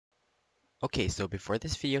Okay, so before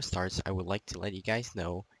this video starts, I would like to let you guys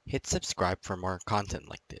know, hit subscribe for more content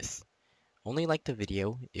like this. Only like the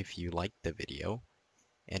video if you like the video,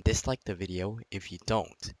 and dislike the video if you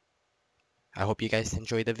don't. I hope you guys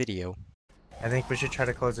enjoy the video. I think we should try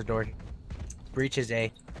to close the door. Breach is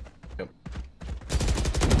A. Yep.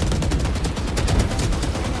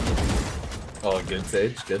 Oh, good,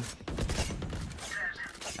 Sage. Good.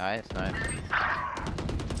 Nice.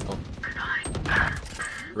 Oh.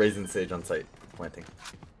 Raisin Sage on site. Planting.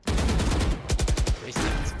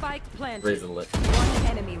 Spike planted. Raisin lit. One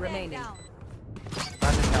enemy remaining. Not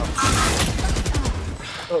his health.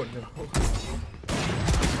 Oh no.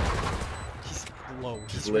 He's low.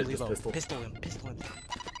 He's lit, really just low. pistol. Pistol him.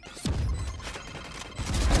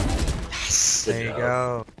 Good There you job.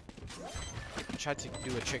 go. I tried to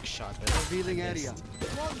do a trick shot, but Revealing area.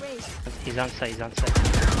 He's on site.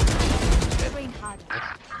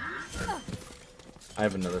 I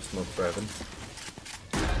have another smoke for Evan.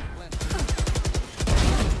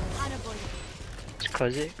 Just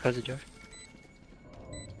close the door.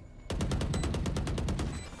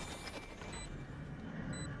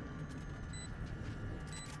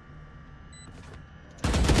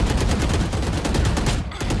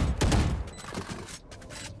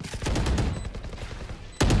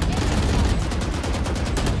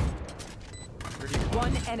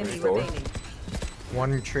 One enemy Door. remaining.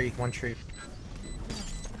 One tree.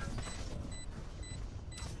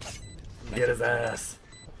 Get his ass.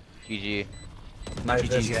 GG. Nice.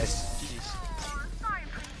 GG guys.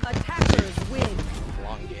 Attackers win.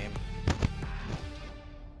 long game.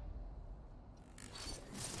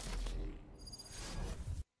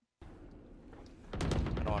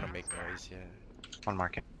 I don't want to make noise yet. One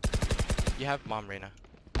market. You have mom, Reyna.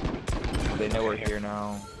 They know we're here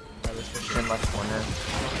now. Alright, let's push In left corner.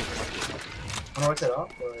 Market.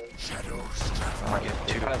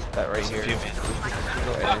 Two. Kind of that right here.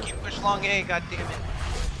 Fuck, you push long A, goddammit.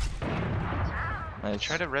 Nice.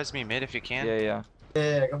 Try to res me mid if you can. Yeah.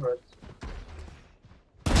 Yeah, go for it.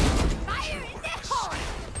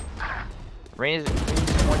 Rain is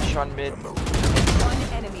one shot mid. One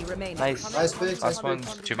enemy remaining. Nice. Nice picks, Last nice one.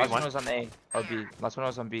 picks. 2v1. Last one was on A or B. Last one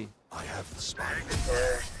was on B.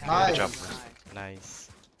 Nice. Good job. Nice.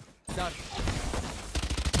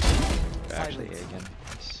 Actually, A again.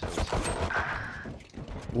 So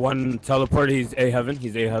One teleport, he's A heaven,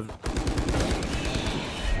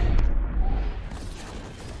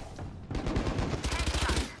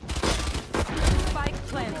 Spike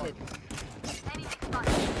planted.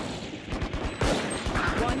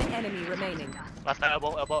 One enemy remaining. last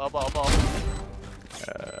elbow.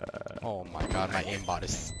 Oh my god, my aimbot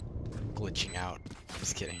is glitching out.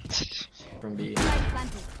 Just kidding. From B.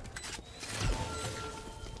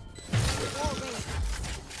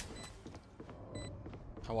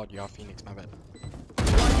 How about y'all, Phoenix? My bad.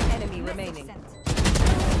 One enemy remaining.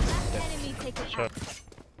 Sure.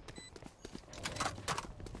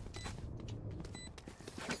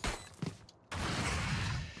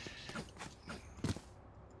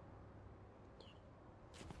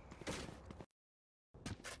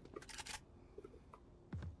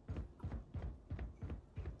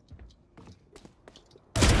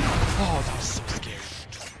 Oh, that was so scary.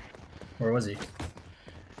 Where was he?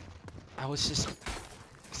 I was just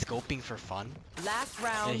scoping for fun, Last and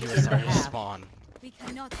round he in was the starting to half. spawn.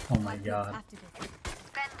 Oh my god.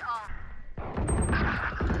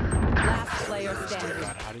 Last player Oh standing.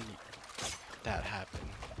 god, how did that happen?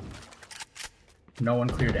 No one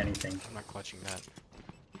cleared anything. I'm not clutching that.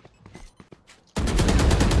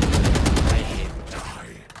 I hate that.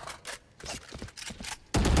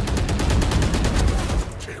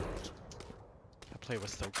 That play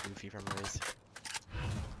was so goofy from Riz.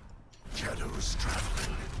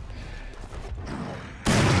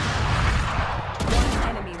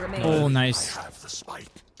 One enemy remaining. Oh, nice. I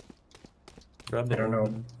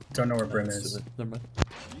don't know where Brim is.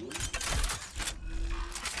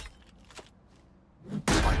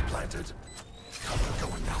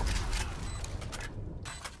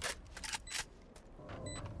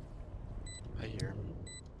 I hear him.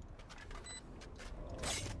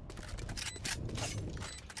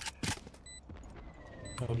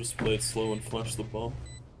 I'll just play it slow and flash the bomb.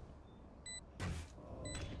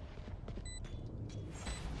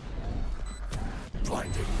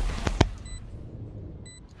 Blinding.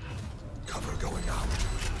 Cover going out.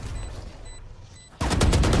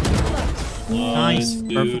 Nice.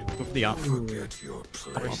 Dude. Perfect. With the up. Get your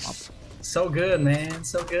place. So good, man.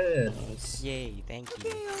 So good. Yay, thank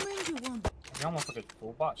you. You almost like a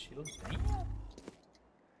full bot shield.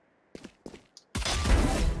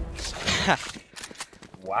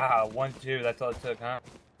 Wow, 1-2. That's all it took, huh?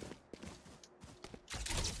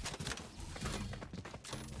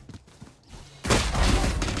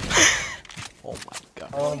 Oh my god.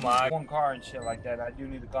 Oh my. One car and shit like that. I do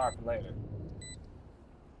need the car for later.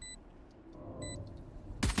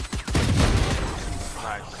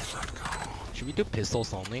 Nice. Should we do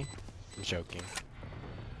pistols only? I'm joking.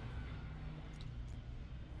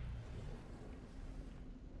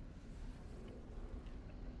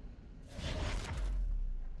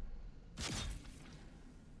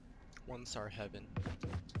 One star heaven.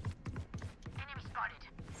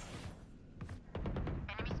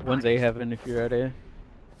 One's A heaven if you're at A.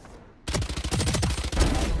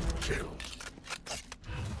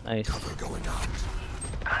 Nice. Cover going out.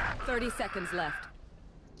 30 seconds left.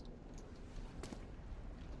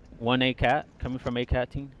 One A cat coming from A cat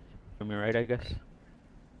team. From your right, I guess.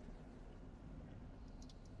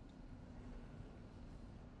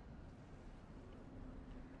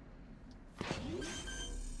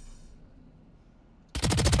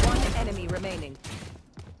 One enemy remaining.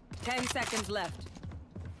 10 seconds left.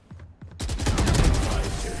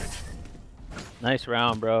 Nice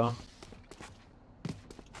round, bro.